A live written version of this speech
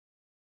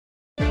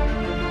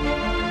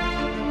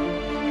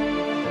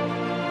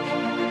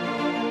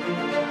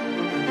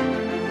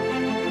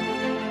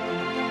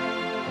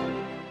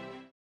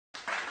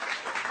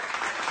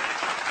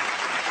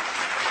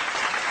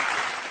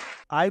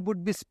I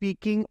would be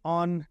speaking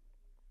on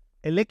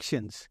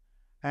elections.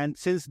 And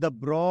since the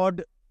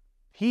broad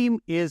theme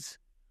is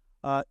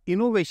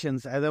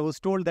innovations, as I was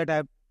told that I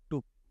have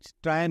to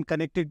try and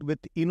connect it with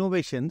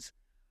innovations.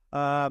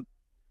 So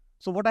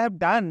what I have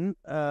done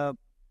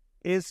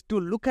is to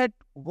look at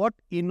what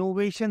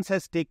innovations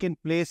has taken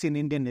place in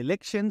Indian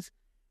elections.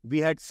 We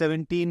had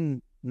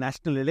 17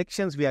 national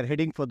elections. We are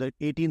heading for the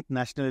 18th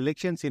national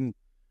elections in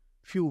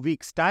few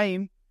weeks'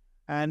 time.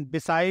 And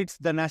besides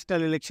the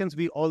national elections,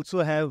 we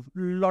also have a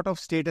lot of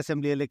state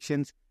assembly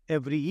elections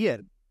every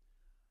year.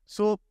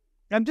 So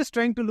I'm just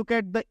trying to look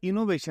at the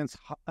innovations,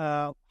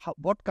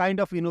 what kind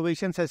of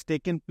innovations has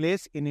taken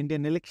place in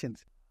Indian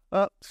elections.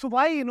 So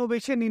why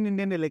innovation in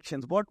Indian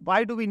elections?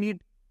 Why do we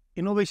need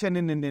innovation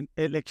in Indian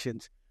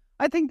elections?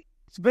 I think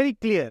it's very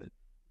clear.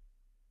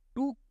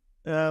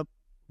 The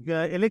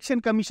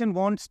Election Commission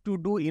wants to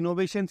do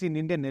innovations in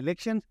Indian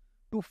elections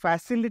to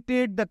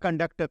facilitate the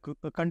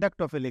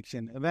conduct of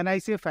election. When I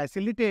say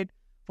facilitate,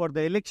 for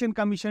the Election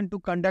Commission to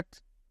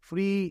conduct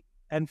free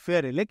and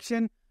fair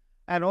election,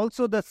 and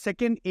also the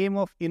second aim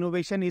of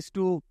innovation is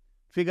to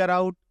figure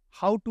out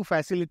how to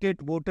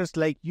facilitate voters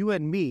like you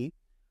and me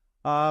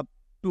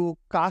to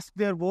cast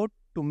their vote,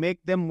 to make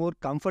them more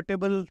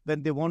comfortable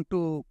when they want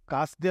to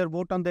cast their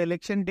vote on the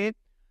election day,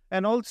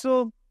 and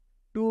also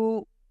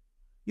to,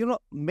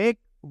 make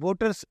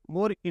voters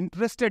more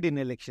interested in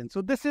elections.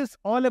 So this is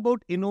all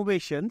about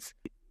innovations.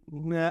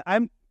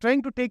 I'm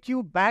trying to take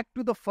you back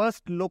to the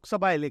first Lok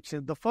Sabha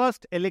elections, the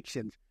first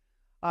elections.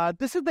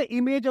 This is the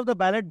image of the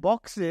ballot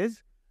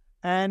boxes.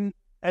 And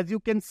as you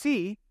can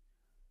see,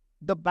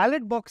 the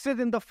ballot boxes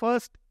in the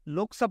first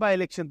Lok Sabha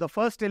election, the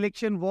first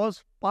election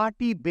was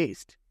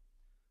party-based.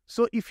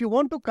 So if you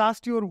want to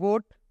cast your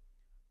vote,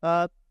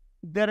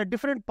 there are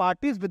different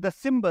parties with the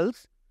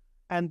symbols,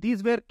 and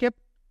these were kept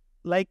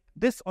like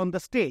this on the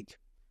stage.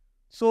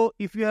 So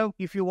if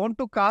you want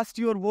to cast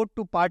your vote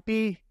to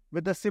party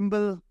with the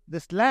symbol,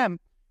 this lamp,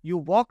 you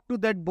walk to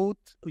that booth,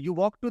 you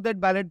walk to that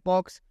ballot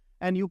box,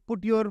 and you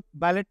put your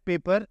ballot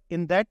paper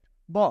in that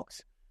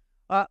box.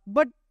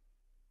 But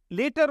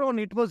later on,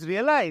 it was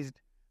realized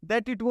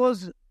that it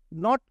was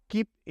not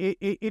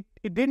it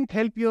didn't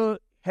help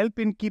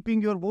in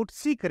keeping your vote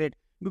secret,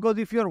 because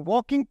if you're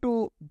walking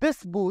to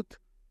this booth,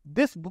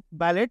 this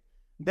ballot,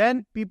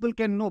 then people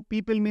can know.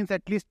 People means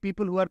at least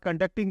people who are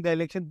conducting the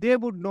election, they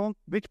would know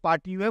which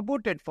party you have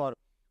voted for.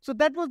 So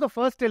that was the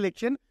first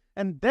election,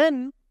 and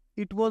then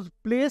it was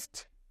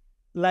placed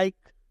like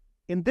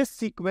in this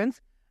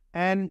sequence,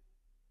 and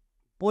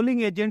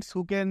polling agents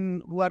who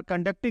are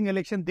conducting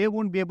election, they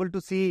won't be able to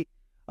see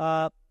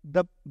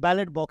the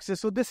ballot boxes.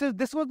 So this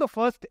was the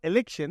first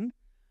election.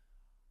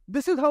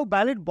 This is how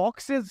ballot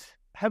boxes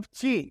have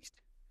changed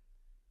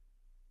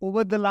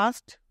over the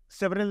last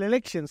several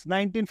elections.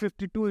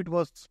 1952, it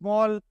was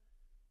small.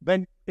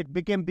 When it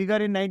became bigger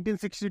in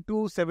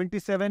 1962,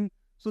 77.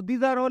 So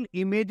these are all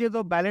images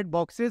of ballot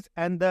boxes,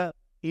 and the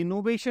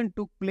innovation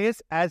took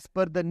place as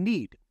per the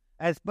need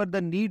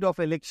of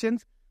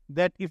elections.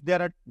 That if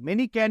there are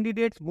many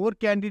candidates, more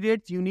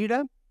candidates, you need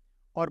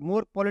or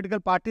more political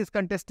parties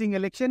contesting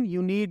election,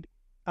 you need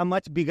a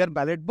much bigger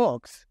ballot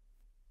box.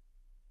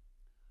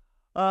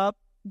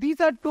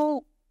 These are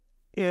two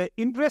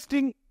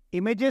interesting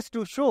images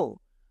to show.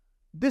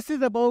 This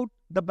is about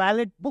the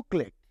ballot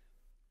booklet.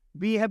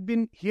 We have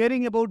been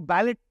hearing about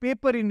ballot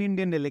paper in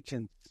Indian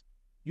elections.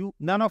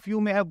 None of you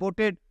may have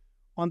voted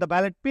on the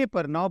ballot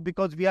paper now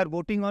because we are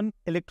voting on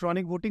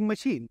electronic voting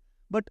machine.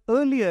 But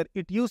earlier,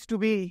 it used to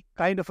be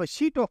kind of a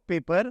sheet of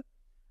paper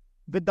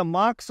with the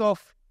marks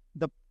of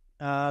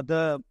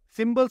the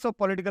symbols of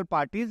political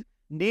parties,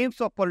 names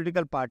of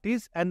political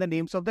parties, and the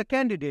names of the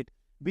candidate.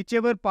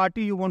 Whichever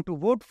party you want to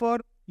vote for,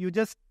 you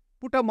just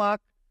put a mark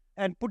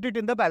and put it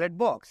in the ballot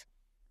box.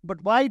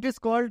 But why it is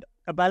called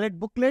a ballot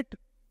booklet?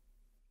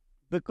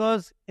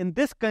 Because in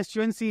this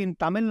constituency in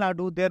Tamil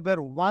Nadu, there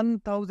were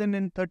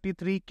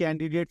 1,033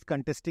 candidates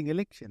contesting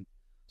election.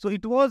 So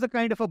it was a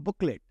kind of a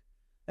booklet,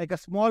 like a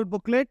small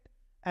booklet,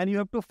 and you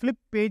have to flip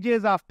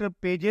pages after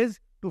pages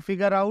to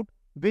figure out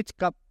which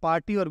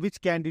party or which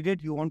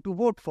candidate you want to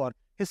vote for.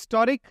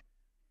 Historic,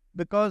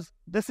 because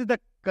this is the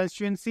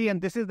constituency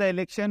and this is the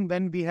election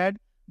when we had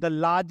the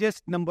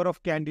largest number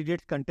of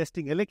candidates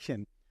contesting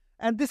election.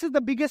 And this is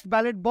the biggest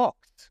ballot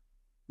box.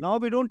 Now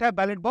we don't have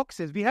ballot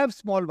boxes. We have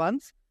small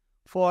ones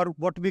for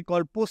what we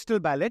call postal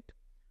ballot.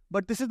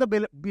 But this is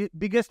the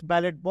biggest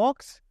ballot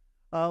box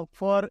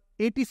for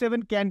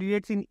 87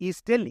 candidates in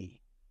East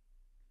Delhi.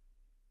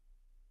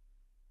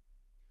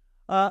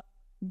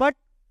 But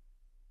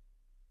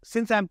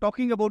since I'm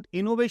talking about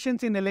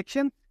innovations in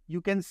elections,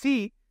 you can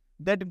see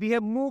that we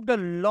have moved a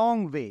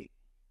long way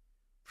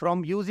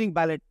from using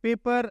ballot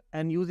paper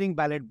and using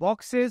ballot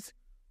boxes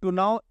to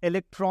now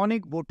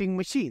electronic voting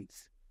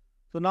machines.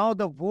 So now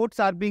the votes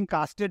are being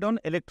casted on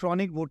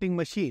electronic voting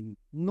machine.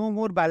 No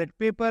more ballot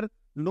paper,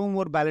 no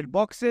more ballot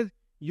boxes.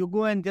 You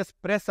go and just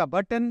press a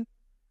button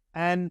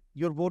and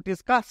your vote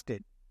is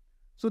casted.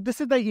 So this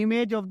is the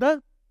image of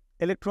the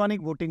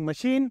electronic voting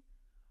machine.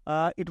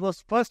 It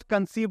was first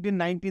conceived in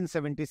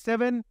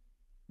 1977.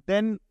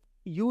 then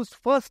used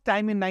first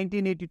time in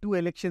 1982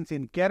 elections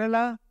in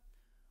Kerala,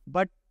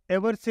 but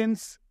ever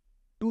since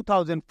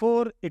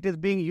 2004, it is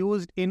being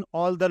used in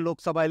all the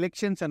Lok Sabha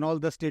elections and all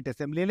the state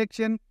assembly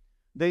election.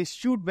 The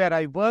institute where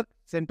I work,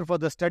 Center for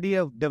the Study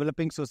of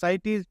Developing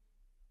Societies,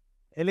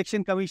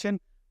 Election Commission,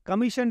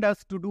 commissioned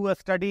us to do a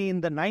study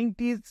in the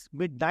 90s,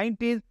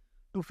 mid-90s,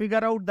 to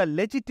figure out the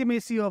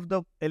legitimacy of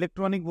the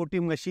electronic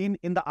voting machine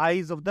in the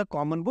eyes of the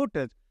common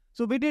voters.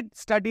 So we did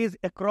studies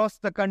across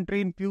the country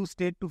in few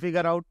states to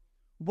figure out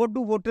what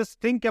do voters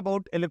think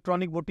about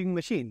electronic voting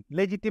machine,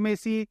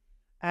 legitimacy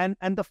and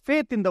the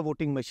faith in the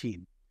voting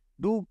machine.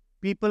 Do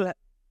people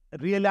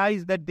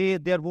realize that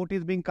their vote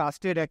is being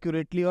casted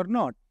accurately or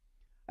not?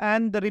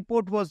 And the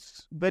report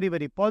was very,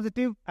 very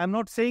positive. I'm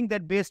not saying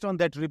that based on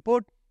that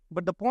report,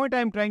 but the point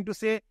I'm trying to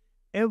say,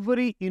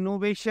 every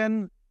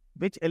innovation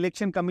which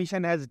Election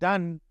Commission has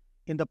done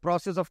in the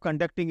process of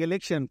conducting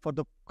election,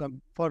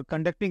 for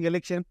conducting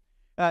election,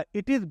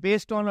 it is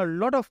based on a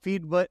lot of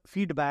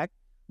feedback.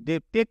 They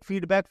take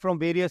feedback from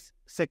various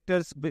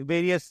sectors,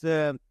 various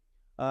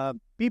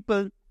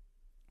people.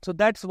 So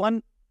that's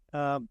one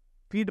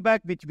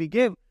feedback which we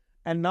gave.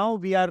 And now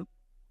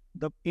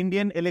the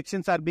Indian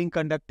elections are being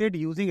conducted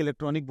using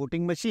electronic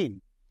voting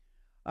machine.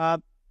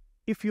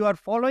 If you are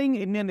following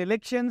Indian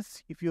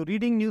elections, if you're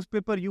reading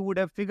newspaper, you would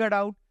have figured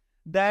out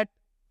that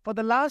for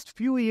the last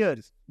few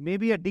years,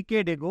 maybe a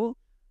decade ago,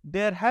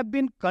 there have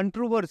been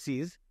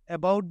controversies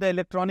about the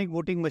electronic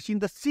voting machine,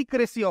 the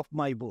secrecy of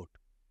my vote.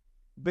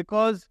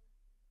 Because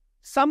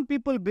some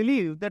people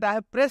believe that I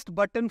have pressed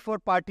button for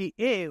party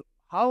A,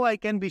 how I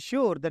can be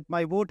sure that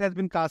my vote has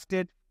been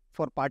casted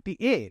for party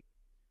A?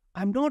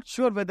 I'm not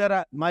sure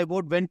whether my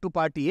vote went to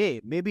party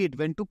A. Maybe it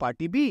went to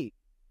party B.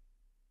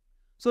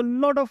 So a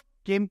lot of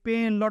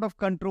campaign, lot of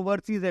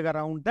controversies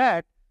around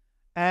that.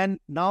 And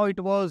now it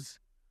was,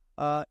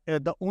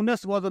 the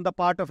onus was on the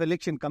part of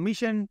Election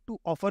Commission to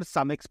offer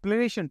some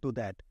explanation to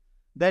that.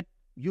 That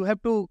you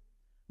have to,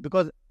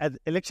 because as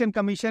Election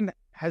Commission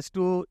has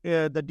to,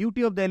 the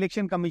duty of the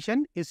Election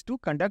Commission is to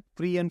conduct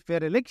free and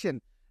fair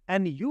election.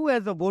 And you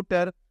as a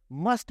voter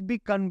must be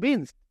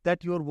convinced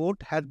that your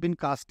vote has been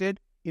casted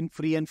in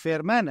free and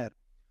fair manner.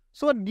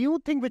 So a new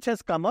thing which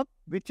has come up,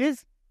 which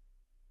is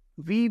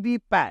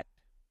VVPAT,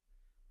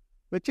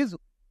 which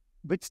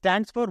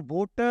stands for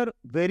Voter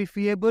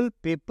Verifiable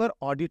Paper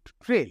Audit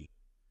Trail.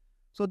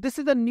 So this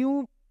is a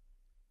new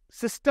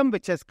system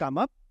which has come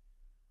up.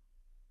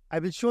 I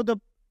will show the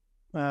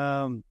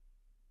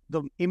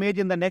image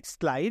in the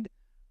next slide.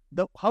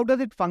 How does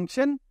it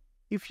function?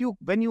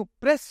 When you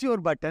press your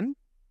button,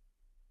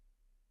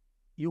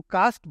 you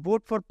cast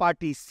vote for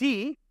party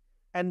C,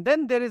 and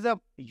then there is a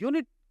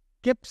unit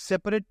kept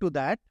separate to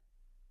that.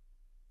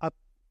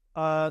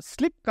 A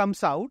slip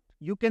comes out.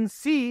 You can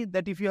see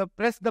that if you have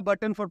pressed the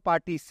button for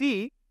party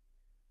C,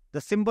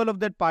 the symbol of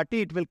that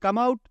party, it will come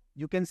out.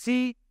 You can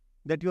see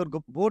that your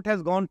vote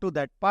has gone to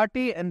that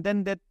party, and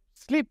then that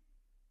slip,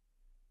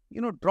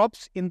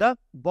 drops in the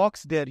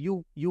box there.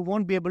 You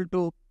won't be able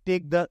to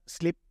take the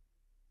slip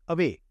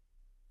away.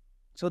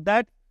 So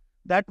that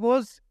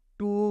was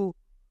to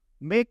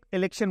make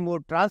election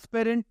more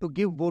transparent, to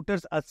give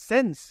voters a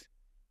sense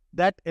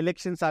that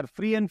elections are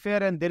free and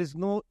fair and there is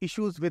no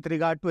issues with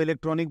regard to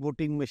electronic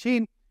voting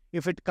machine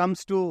if it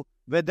comes to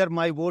whether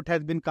my vote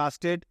has been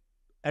casted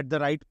at the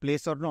right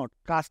place or not.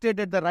 Casted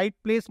at the right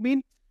place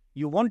means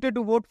you wanted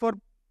to vote for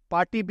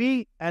party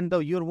B and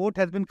your vote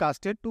has been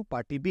casted to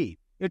party B.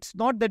 It's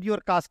not that you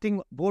are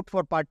casting vote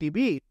for party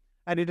B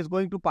and it is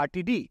going to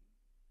party D.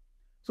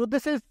 So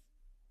this is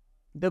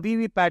the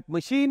VVPAT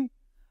machine.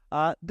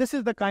 This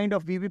is the kind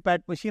of VVPAT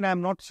machine. I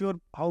am not sure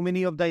how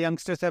many of the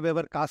youngsters have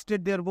ever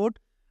casted their vote.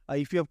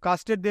 If you have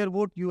casted their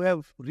vote, you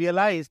have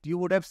realized, you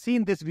would have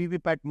seen this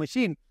VVPAT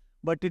machine,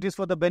 but it is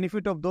for the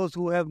benefit of those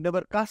who have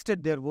never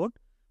casted their vote.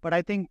 But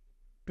I think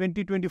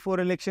 2024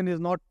 election is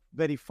not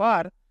very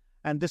far,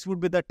 and this would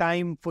be the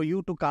time for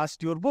you to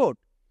cast your vote.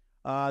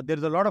 There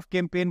is a lot of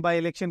campaign by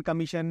Election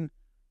Commission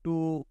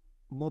to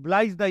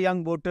mobilize the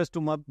young voters,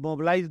 to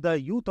mobilize the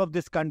youth of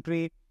this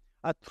country.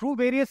 Through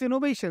various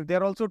innovations, they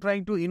are also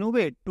trying to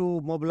innovate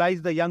to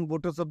mobilize the young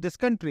voters of this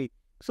country.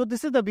 So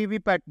this is the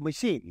VVPAT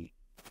machine.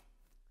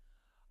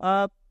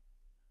 How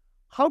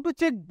to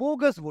check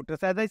bogus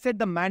voters? As I said,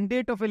 the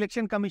mandate of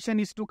Election Commission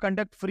is to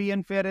conduct free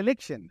and fair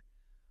election.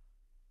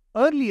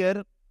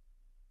 Earlier,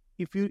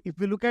 if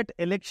we look at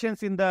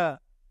elections in the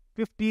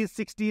 50s,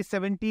 60s,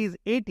 70s,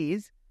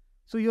 80s,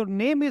 so your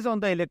name is on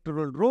the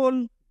electoral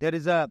roll. There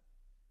is a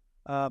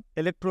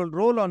electoral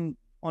roll on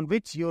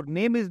which your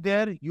name is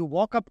there. You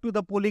walk up to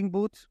the polling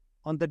booth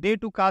on the day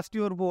to cast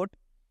your vote,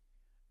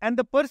 and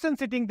the person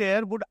sitting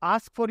there would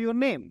ask for your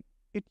name.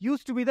 It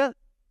used to be the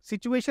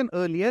situation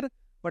earlier,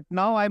 but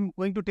now I'm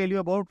going to tell you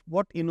about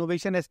what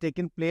innovation has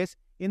taken place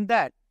in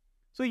that.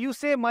 So you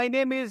say, my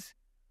name is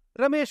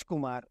Ramesh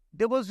Kumar.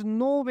 There was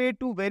no way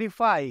to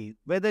verify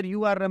whether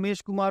you are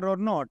Ramesh Kumar or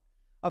not.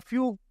 A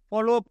few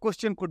follow-up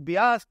questions could be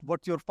asked.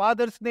 What's your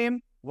father's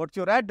name? What's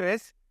your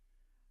address?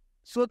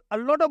 So a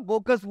lot of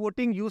bogus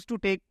voting used to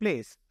take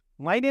place.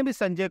 My name is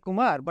Sanjay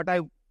Kumar, but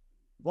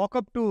walk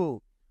up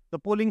to the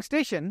polling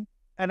station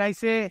and I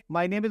say,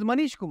 my name is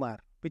Manish Kumar,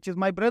 which is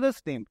my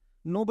brother's name,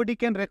 nobody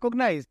can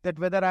recognize that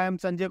whether I am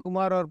Sanjay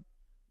Kumar or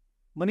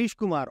Manish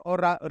Kumar or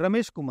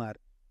Ramesh Kumar.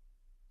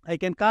 I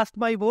can cast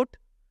my vote.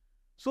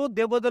 So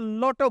there was a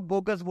lot of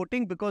bogus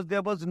voting because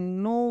there was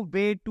no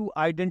way to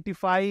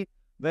identify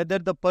whether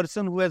the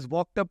person who has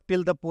walked up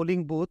till the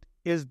polling booth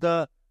is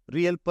the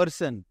real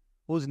person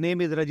whose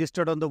name is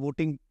registered on the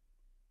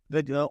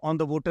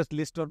voters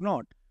list or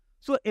not.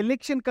 So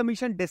Election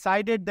Commission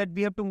decided that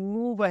we have to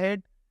move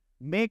ahead,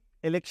 make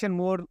election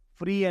more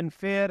free and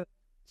fair,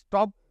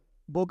 stop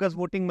bogus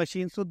voting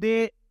machines. So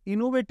they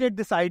innovated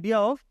this idea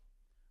of,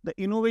 the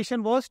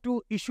innovation was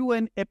to issue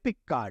an EPIC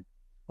card,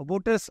 a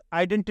voter's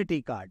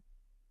identity card.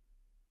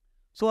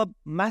 So a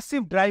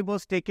massive drive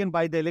was taken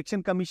by the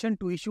Election Commission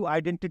to issue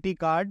identity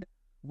card,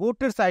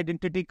 voter's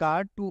identity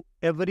card to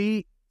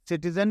every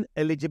citizen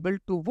eligible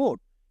to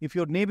vote. If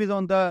your name is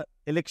on the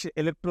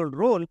electoral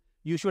roll,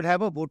 you should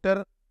have a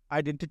voter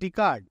identity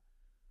card.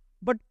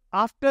 But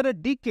after a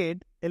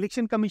decade,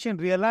 Election Commission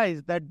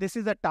realized that this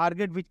is a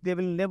target which they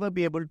will never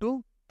be able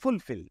to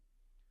fulfill.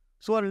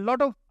 So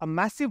a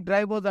massive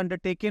drive was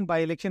undertaken by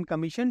Election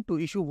Commission to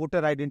issue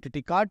voter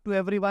identity card to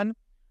everyone.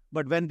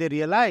 But when they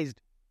realized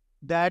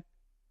that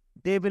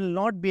they will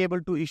not be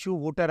able to issue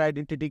voter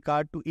identity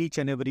card to each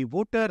and every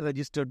voter,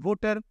 registered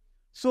voter.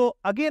 So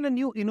again, a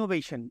new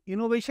innovation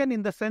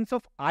in the sense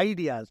of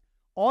ideas.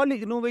 All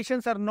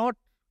innovations are not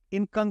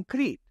in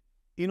concrete.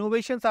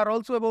 Innovations are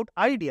also about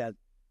ideas.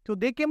 So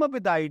they came up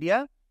with the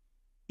idea,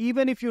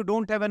 even if you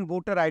don't have a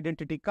voter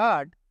identity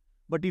card,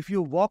 but if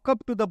you walk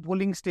up to the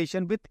polling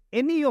station with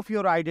any of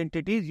your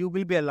identities, you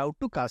will be allowed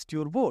to cast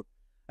your vote.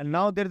 And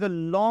now there is a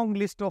long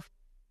list of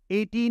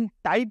 18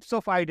 types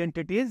of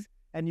identities,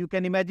 and you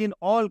can imagine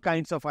all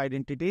kinds of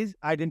identities,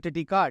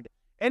 identity card.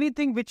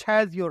 Anything which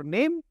has your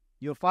name,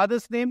 your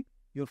father's name,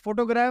 your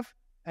photograph,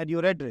 and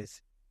your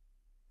address.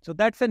 So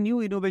that's a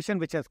new innovation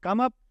which has come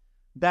up,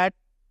 that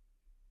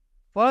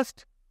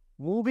first,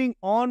 moving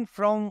on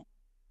from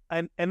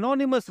an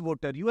anonymous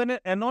voter. You are an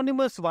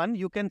anonymous one,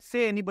 you can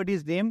say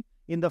anybody's name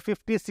in the 50s,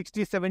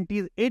 60s,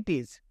 70s,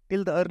 80s,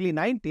 till the early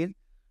 90s.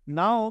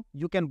 Now,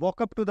 you can walk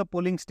up to the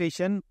polling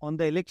station on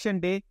the election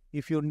day.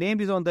 If your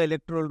name is on the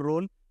electoral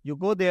roll, you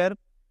go there,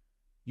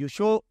 you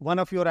show one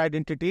of your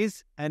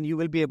identities, and you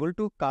will be able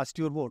to cast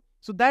your vote.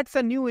 So that's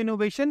a new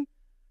innovation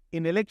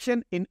in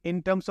election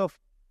in terms of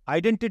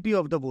identity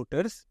of the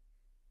voters.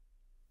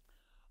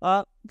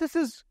 This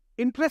is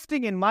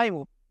interesting in my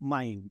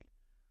mind.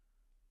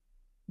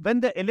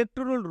 When the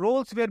electoral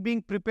rolls were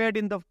being prepared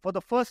for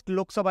the first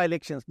Lok Sabha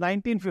elections,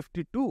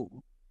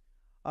 1952,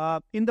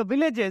 in the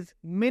villages,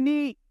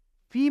 many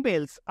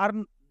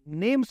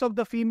names of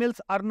the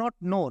females are not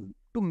known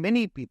to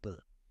many people.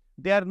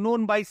 They are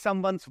known by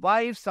someone's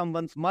wife,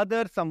 someone's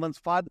mother, someone's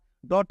father,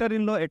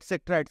 daughter-in-law,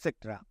 etc.,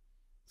 etc.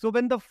 So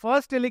when the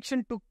first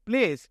election took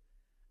place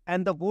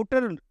and the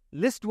voter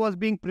list was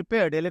being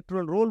prepared,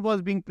 electoral roll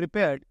was being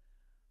prepared,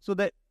 so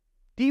the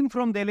team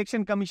from the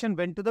Election Commission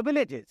went to the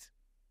villages.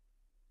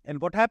 And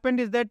what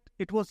happened is that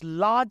it was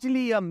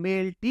largely a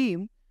male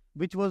team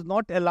which was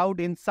not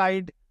allowed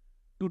inside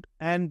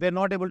and were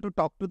not able to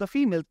talk to the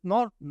females,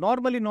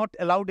 normally not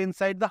allowed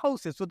inside the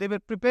houses. So they were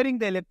preparing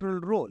the electoral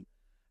roll.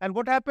 And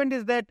what happened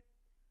is that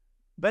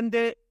when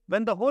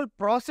the whole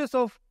process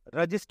of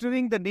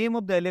registering the name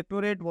of the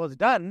electorate was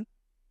done,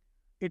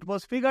 it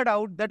was figured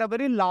out that a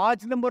very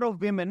large number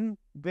of women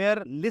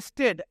were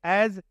listed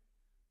as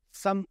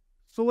some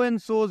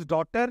so-and-so's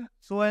daughter,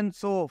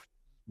 so-and-so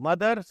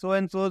mother,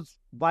 so-and-so's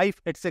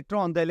wife, etc.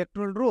 on the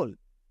electoral roll.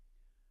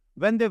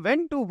 When they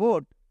went to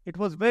vote, it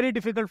was very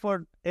difficult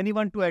for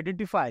anyone to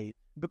identify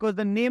because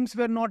the names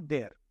were not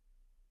there.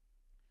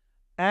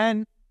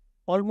 And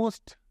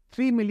almost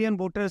 3 million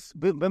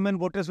women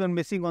voters were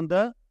missing on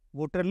the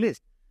voter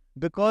list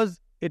because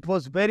it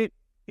was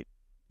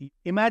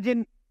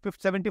imagine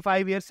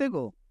 75 years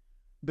ago,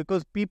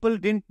 because people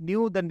didn't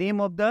knew the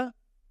name of the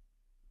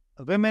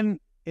women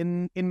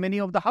in many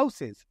of the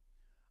houses.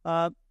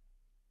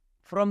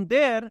 From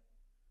there,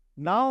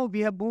 now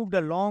we have moved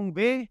a long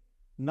way.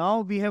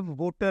 Now we have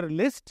voter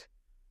list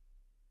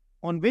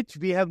on which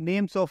we have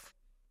names of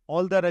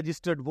all the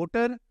registered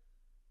voter.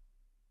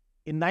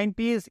 In the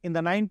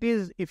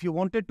 90s, if you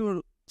wanted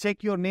to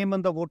check your name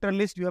on the voter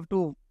list, you have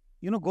to,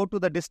 go to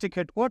the district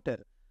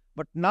headquarters.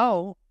 But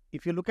now,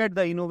 if you look at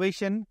the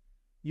innovation,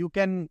 you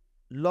can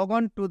log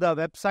on to the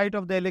website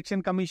of the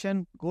Election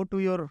Commission, go to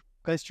your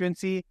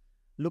constituency,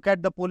 look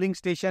at the polling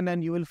station,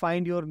 and you will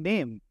find your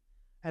name.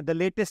 And the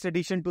latest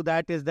addition to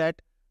that is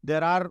that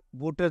there are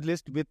voters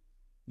list with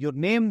your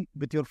name,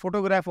 with your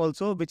photograph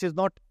also, which is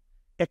not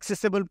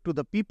accessible to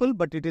the people,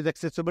 but it is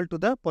accessible to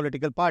the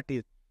political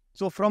parties.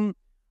 So from,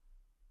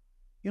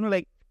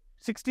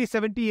 60,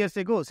 70 years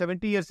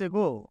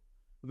ago,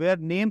 where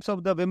names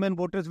of the women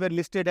voters were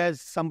listed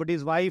as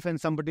somebody's wife and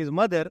somebody's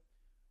mother,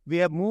 we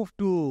have moved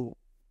to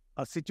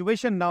a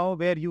situation now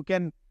where you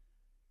can,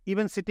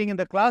 even sitting in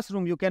the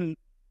classroom, you can,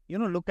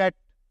 look at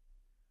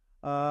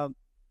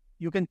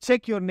you can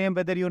check your name,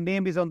 whether your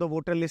name is on the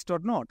voter list or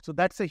not. So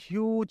that's a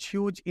huge,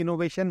 huge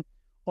innovation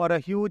or a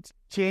huge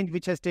change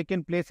which has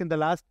taken place in the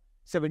last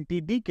 70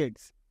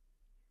 decades.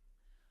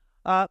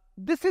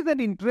 This is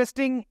an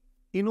interesting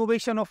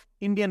innovation of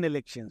Indian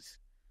elections.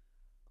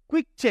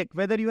 Quick check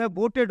whether you have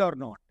voted or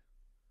not.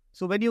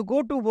 So when you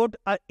go to vote,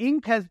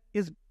 ink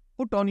is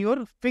put on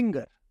your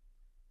finger,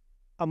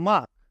 a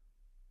mark,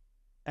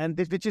 and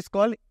this which is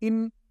called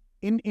indelible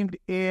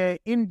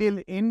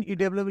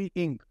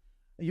ink.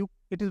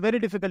 It is very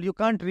difficult. You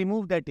can't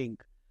remove that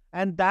ink,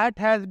 and that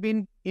has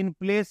been in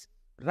place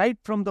right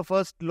from the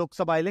first Lok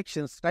Sabha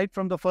elections, right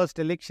from the first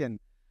election.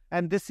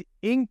 And this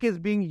ink is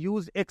being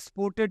used,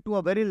 exported to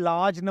a very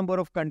large number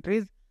of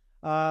countries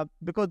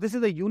because this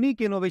is a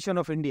unique innovation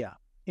of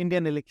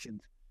Indian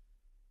elections.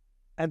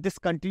 And this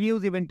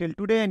continues even till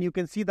today, and you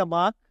can see the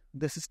mark.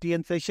 This is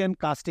TN session,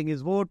 casting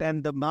his vote,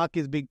 and the mark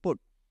is being put.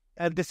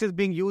 And this is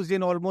being used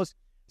in almost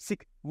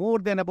more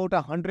than about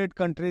 100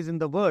 countries in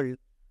the world.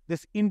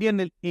 This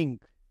Indian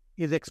ink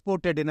is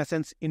exported, in a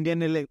sense.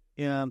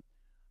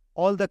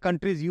 All the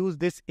countries use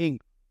this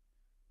ink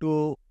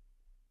to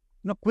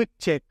quick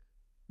check.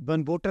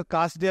 When voter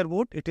casts their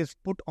vote, it is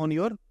put on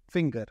your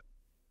finger.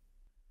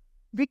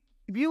 We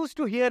used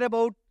to hear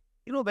about,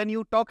 when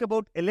you talk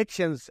about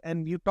elections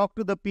and you talk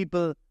to the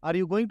people, are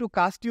you going to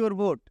cast your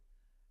vote?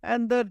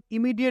 And the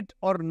immediate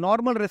or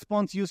normal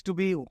response used to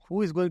be,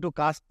 who is going to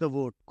cast the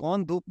vote?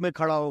 Kaun dhoop mein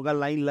khada hoga,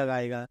 line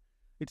lagayega?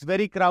 It's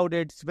very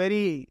crowded, it's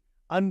very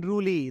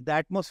unruly, the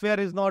atmosphere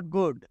is not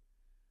good.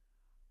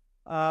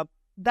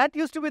 That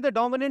used to be the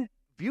dominant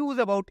views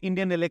about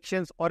Indian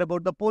elections or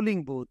about the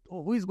polling booth.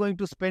 Who is going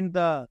to spend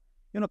the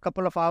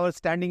couple of hours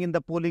standing in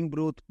the polling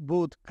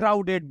booth,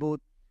 crowded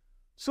booth?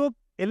 So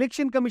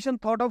Election Commission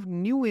thought of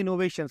new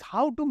innovations,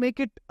 how to make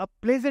it a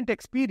pleasant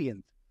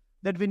experience,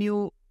 that when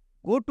you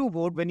go to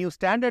vote, when you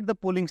stand at the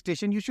polling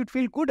station, you should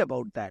feel good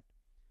about that.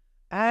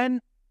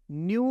 And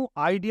new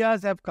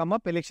ideas have come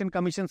up. Election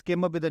Commissions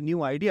came up with the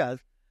new ideas,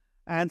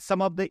 and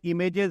some of the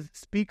images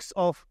speaks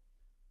of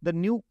the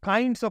new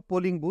kinds of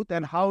polling booth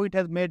and how it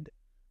has made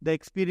the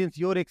experience,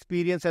 your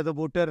experience as a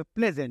voter,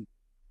 pleasant.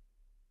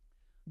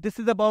 This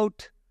is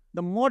about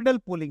the model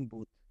polling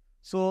booth.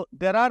 So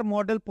there are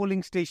model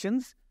polling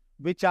stations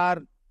which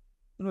are,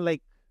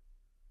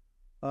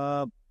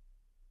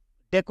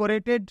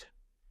 decorated.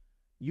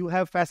 You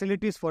have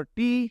facilities for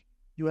tea.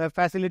 You have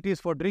facilities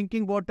for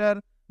drinking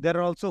water. There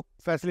are also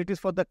facilities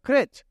for the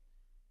crèche.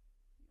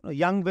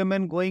 Young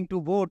women going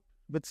to vote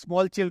with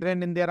small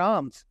children in their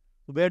arms.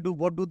 What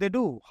do they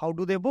do? How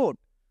do they vote?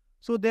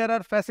 So there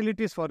are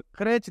facilities for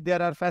crèche,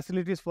 there are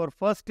facilities for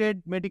first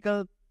aid,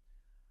 medical,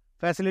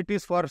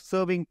 facilities for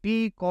serving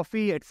tea,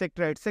 coffee,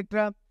 etc.,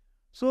 etc.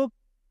 So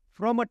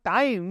from a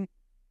time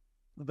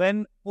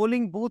when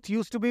polling booth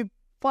used to be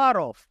far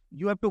off,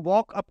 you have to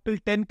walk up till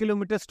 10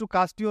 kilometers to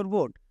cast your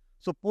vote.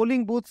 So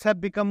polling booths has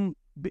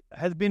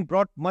been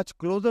brought much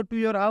closer to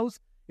your house.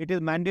 It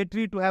is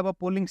mandatory to have a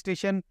polling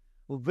station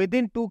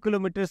within 2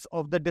 kilometers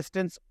of the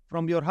distance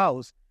from your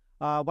house.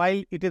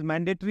 While it is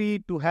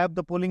mandatory to have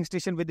the polling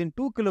station within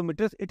 2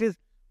 kilometers, it is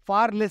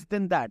far less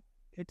than that.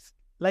 It's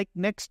like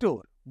next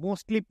door.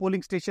 Mostly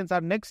polling stations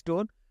are next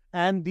door,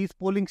 and these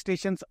polling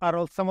stations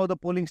are some of the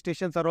polling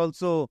stations are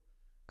also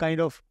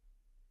kind of,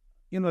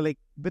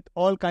 with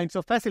all kinds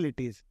of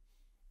facilities.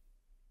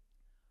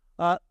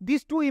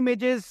 These two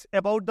images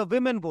about the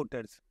women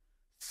voters.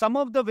 Some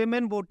of the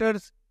women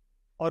voters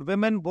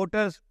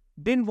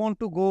didn't want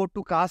to go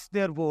to cast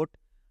their vote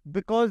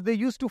because they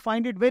used to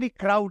find it very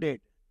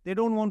crowded. They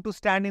don't want to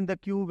stand in the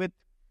queue with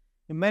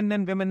men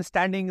and women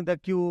standing in the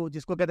queue,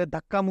 jisko kehte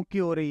dhakka mukki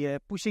ho rahi hai,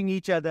 pushing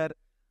each other.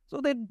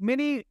 So that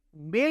many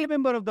male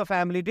member of the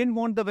family didn't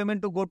want the women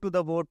to go to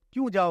the vote.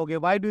 Kyun jaoge?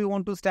 Why do you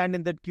want to stand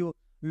in that queue?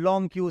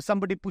 Long queue,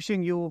 somebody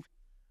pushing you.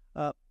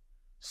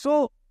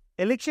 So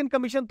Election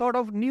Commission thought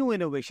of new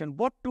innovation.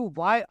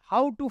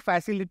 How to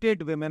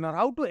facilitate women or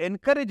how to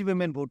encourage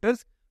women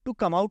voters to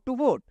come out to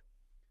vote.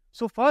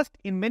 So first,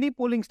 in many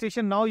polling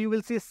stations now you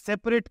will see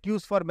separate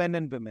queues for men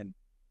and women.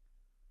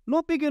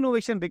 No big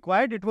innovation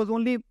required. It was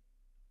only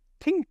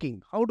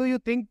thinking. How do you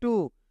think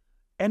to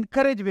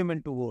encourage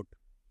women to vote?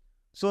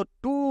 So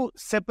two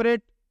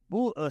separate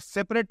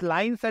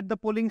lines at the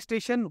polling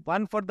station,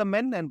 one for the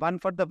men and one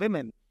for the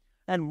women.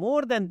 And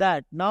more than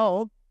that,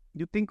 now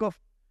you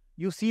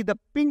see the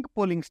pink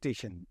polling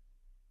station.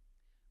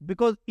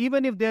 Because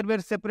even if there were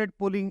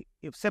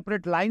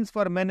separate lines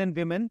for men and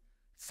women,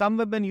 some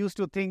women used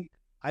to think,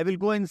 I will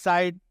go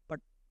inside, but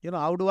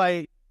how do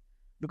I?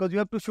 Because you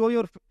have to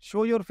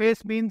show your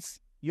face means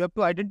you have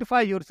to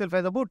identify yourself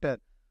as a voter.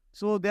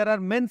 So there are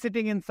men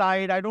sitting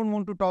inside. I don't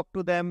want to talk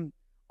to them.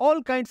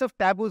 All kinds of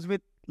taboos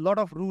with a lot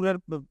of rural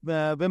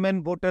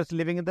women voters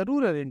living in the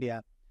rural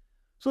India.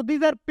 So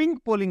these are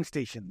pink polling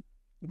station,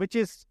 which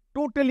is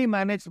totally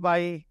managed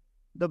by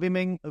the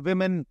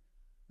women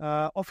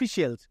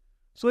officials.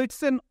 So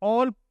it's an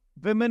all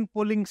women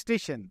polling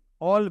station.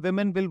 All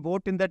women will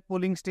vote in that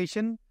polling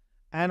station,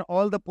 and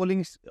all the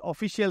polling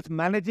officials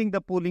managing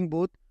the polling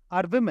booth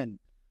are women.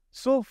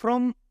 So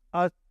from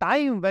a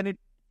time when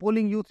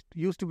polling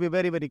used to be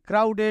very, very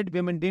crowded.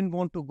 Women didn't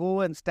want to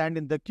go and stand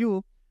in the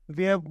queue.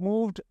 We have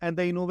moved, and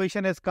the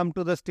innovation has come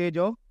to the stage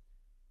of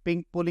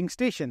pink polling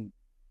station.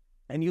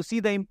 And you see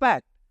the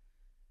impact.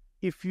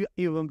 If you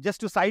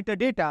just to cite a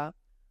data,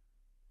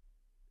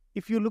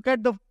 if you look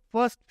at the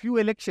first few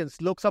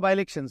elections, Lok Sabha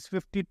elections,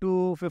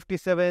 52,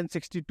 57,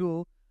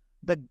 62,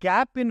 the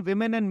gap in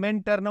women and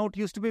men turnout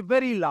used to be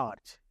very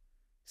large.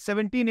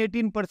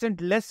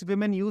 17-18% less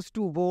women used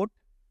to vote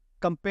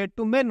compared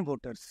to men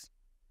voters.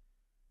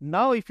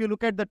 Now, if you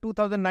look at the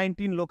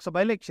 2019 Lok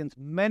Sabha elections,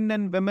 men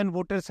and women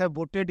voters have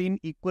voted in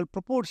equal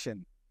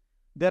proportion.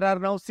 There are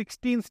now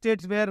 16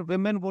 states where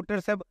women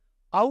voters have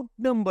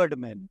outnumbered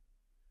men.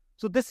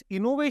 So this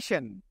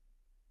innovation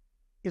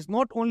is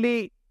not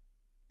only,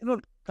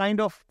 kind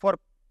of for,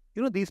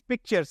 these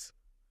pictures,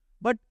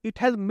 but it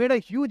has made a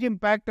huge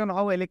impact on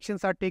how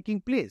elections are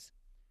taking place.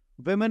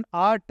 Women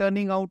are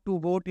turning out to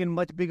vote in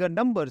much bigger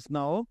numbers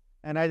now.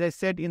 And as I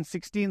said, in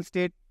 16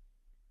 states,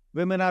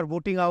 women are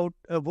turning out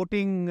to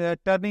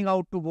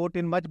vote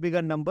in much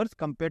bigger numbers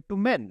compared to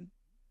men.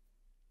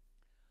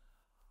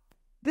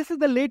 This is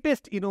the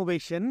latest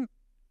innovation.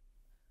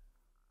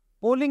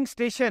 Polling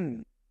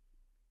station,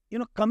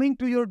 coming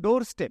to your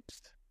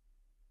doorsteps.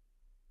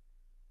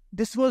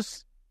 This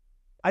was,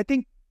 I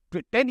think,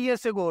 10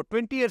 years ago,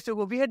 20 years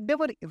ago,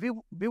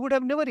 we would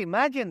have never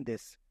imagined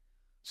this.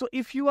 So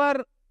if you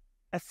are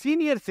a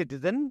senior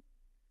citizen,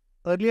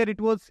 earlier it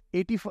was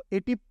 80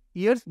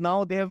 years,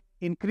 now they have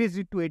increased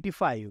it to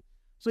 85.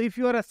 So if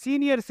you are a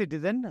senior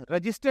citizen,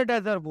 registered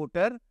as a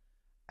voter,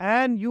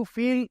 and you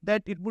feel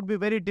that it would be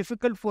very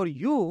difficult for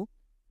you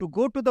to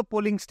go to the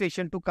polling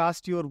station to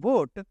cast your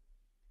vote,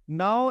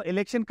 now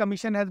Election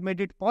Commission has made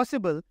it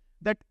possible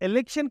that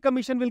Election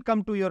Commission will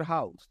come to your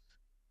house.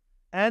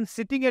 And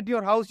sitting at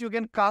your house, you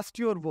can cast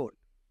your vote.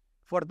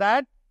 For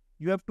that,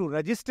 you have to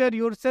register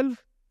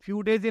yourself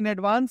few days in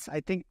advance,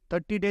 I think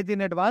 30 days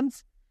in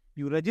advance.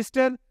 You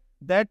register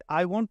that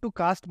I want to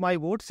cast my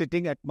vote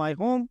sitting at my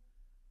home.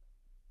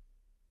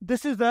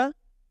 This is the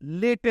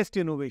latest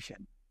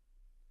innovation.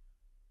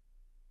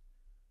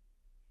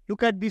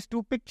 Look at these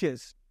two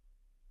pictures.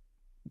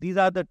 These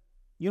are the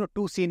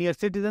two senior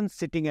citizens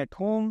sitting at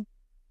home,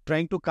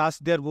 trying to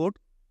cast their vote,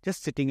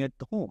 just sitting at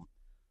the home.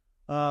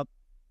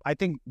 I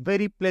think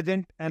very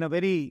pleasant and a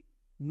very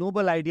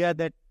noble idea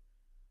that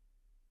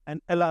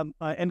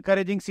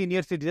encouraging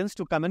senior citizens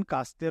to come and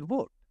cast their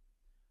vote.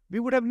 We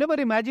would have never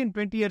imagined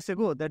 20 years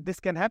ago that this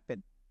can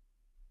happen.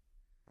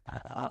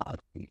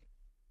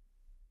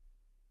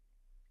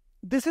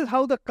 This is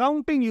how the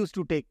counting used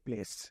to take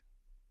place.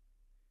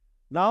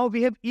 Now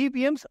we have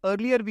EVMs.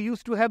 Earlier we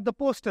used to have the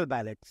postal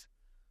ballots.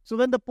 So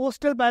when the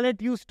postal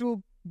ballot used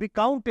to be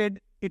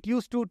counted, it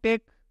used to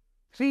take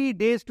 3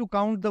 days to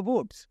count the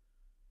votes.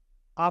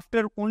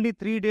 After only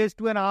 3 days,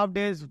 2.5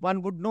 days,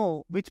 one would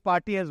know which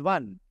party has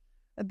won.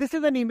 And this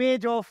is an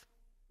image of,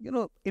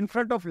 in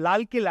front of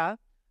Lal Killa,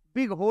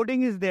 big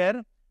hoarding is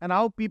there, and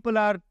how people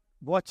are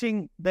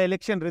watching the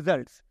election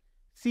results.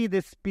 See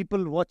this,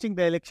 people watching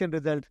the election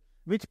results,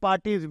 which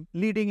party is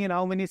leading in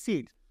how many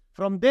seats.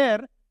 From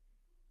there,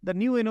 the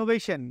new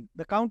innovation,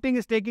 the counting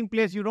is taking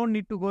place. You don't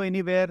need to go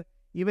anywhere.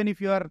 Even if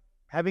you are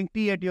having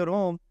tea at your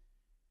home,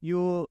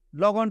 you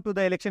log on to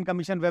the Election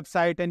Commission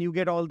website and you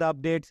get all the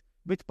updates,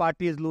 which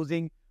party is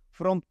losing.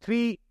 From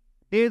 3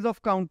 days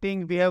of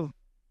counting, we have,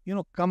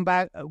 come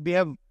back, we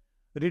have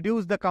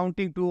reduced the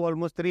counting to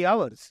almost 3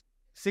 hours,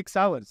 6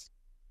 hours.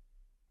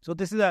 So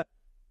this is a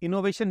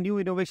new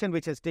innovation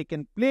which has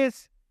taken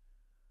place.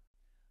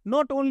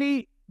 Not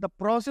only the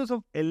process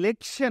of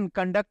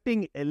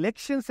conducting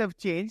elections have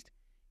changed,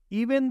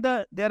 even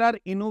there are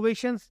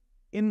innovations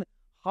in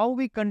how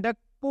we conduct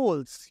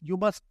polls.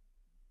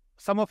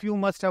 Some of you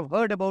must have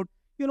heard about,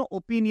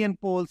 opinion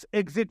polls,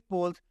 exit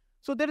polls.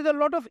 So there is a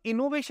lot of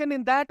innovation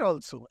in that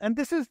also. And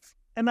this is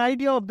an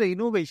idea of the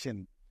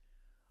innovation.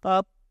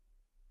 20,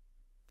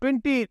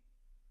 30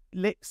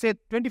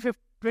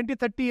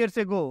 years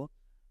ago,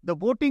 the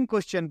voting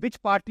question,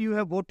 which party you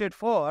have voted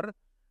for,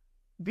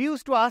 we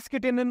used to ask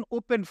it in an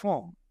open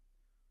form.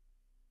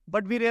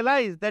 But we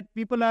realized that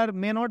people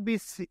may not be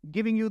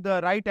giving you the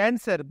right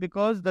answer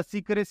because the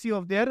secrecy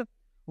of their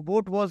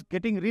vote was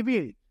getting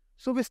revealed.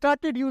 So we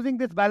started using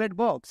this ballot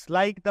box,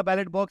 like the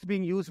ballot box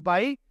being used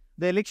by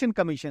the Election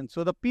Commission.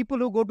 So the people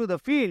who go to the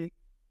field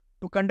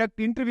to conduct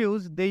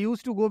interviews, they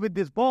used to go with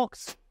this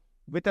box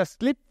with a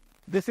slip.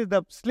 This is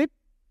the slip,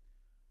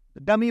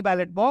 the dummy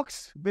ballot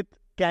box with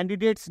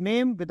candidate's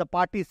name, with the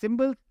party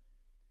symbol.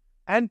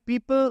 And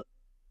people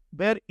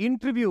were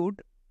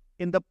interviewed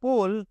in the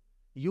poll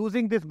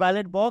using this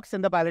ballot box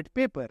and the ballot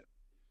paper.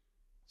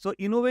 So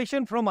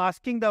innovation from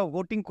asking the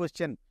voting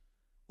question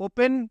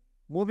open,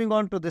 moving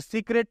on to the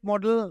secret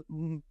model,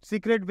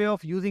 secret way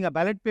of using a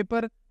ballot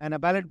paper and a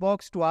ballot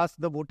box to ask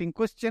the voting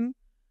question.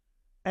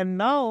 And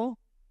now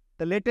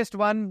the latest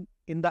one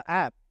in the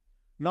app.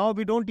 Now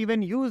we don't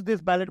even use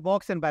this ballot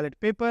box and ballot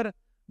paper.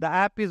 The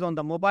app is on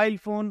the mobile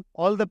phone.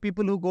 All the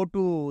people who go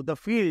to the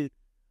field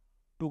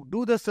to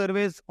do the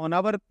surveys on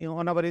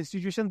our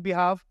institution's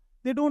behalf,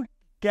 they don't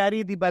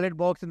carry the ballot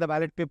box and the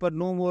ballot paper,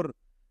 no more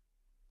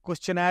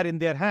questionnaire in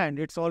their hand.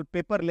 It's all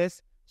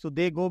paperless. So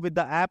they go with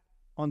the app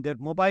on their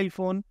mobile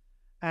phone,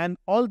 and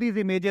all these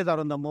images are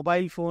on the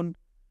mobile phone,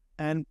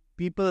 and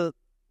people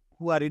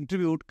who are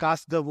interviewed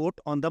cast the vote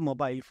on the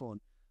mobile phone.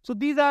 So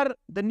these are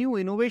the new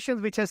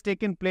innovations which has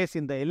taken place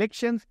in the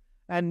elections,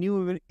 and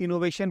new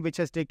innovation which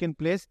has taken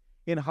place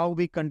in how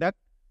we conduct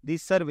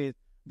these surveys.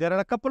 There are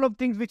a couple of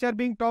things which are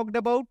being talked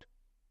about.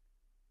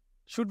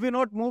 Should we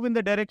not move in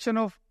the direction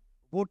of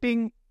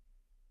voting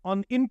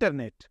on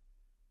internet,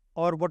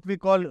 or what we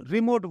call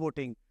remote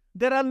voting?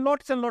 There are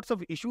lots and lots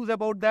of issues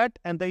about that,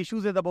 and the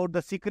issues is about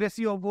the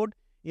secrecy of vote.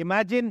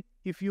 Imagine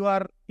if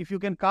you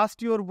can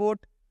cast your vote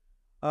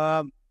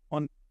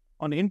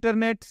on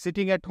internet,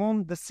 sitting at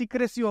home, the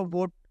secrecy of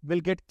vote will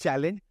get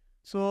challenged.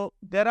 So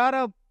there are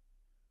a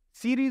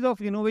series of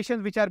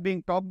innovations which are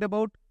being talked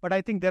about, but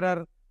I think there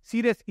are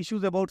serious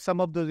issues about some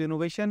of those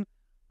innovations.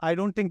 I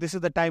don't think this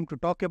is the time to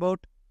talk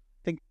about.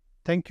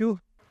 Thank you.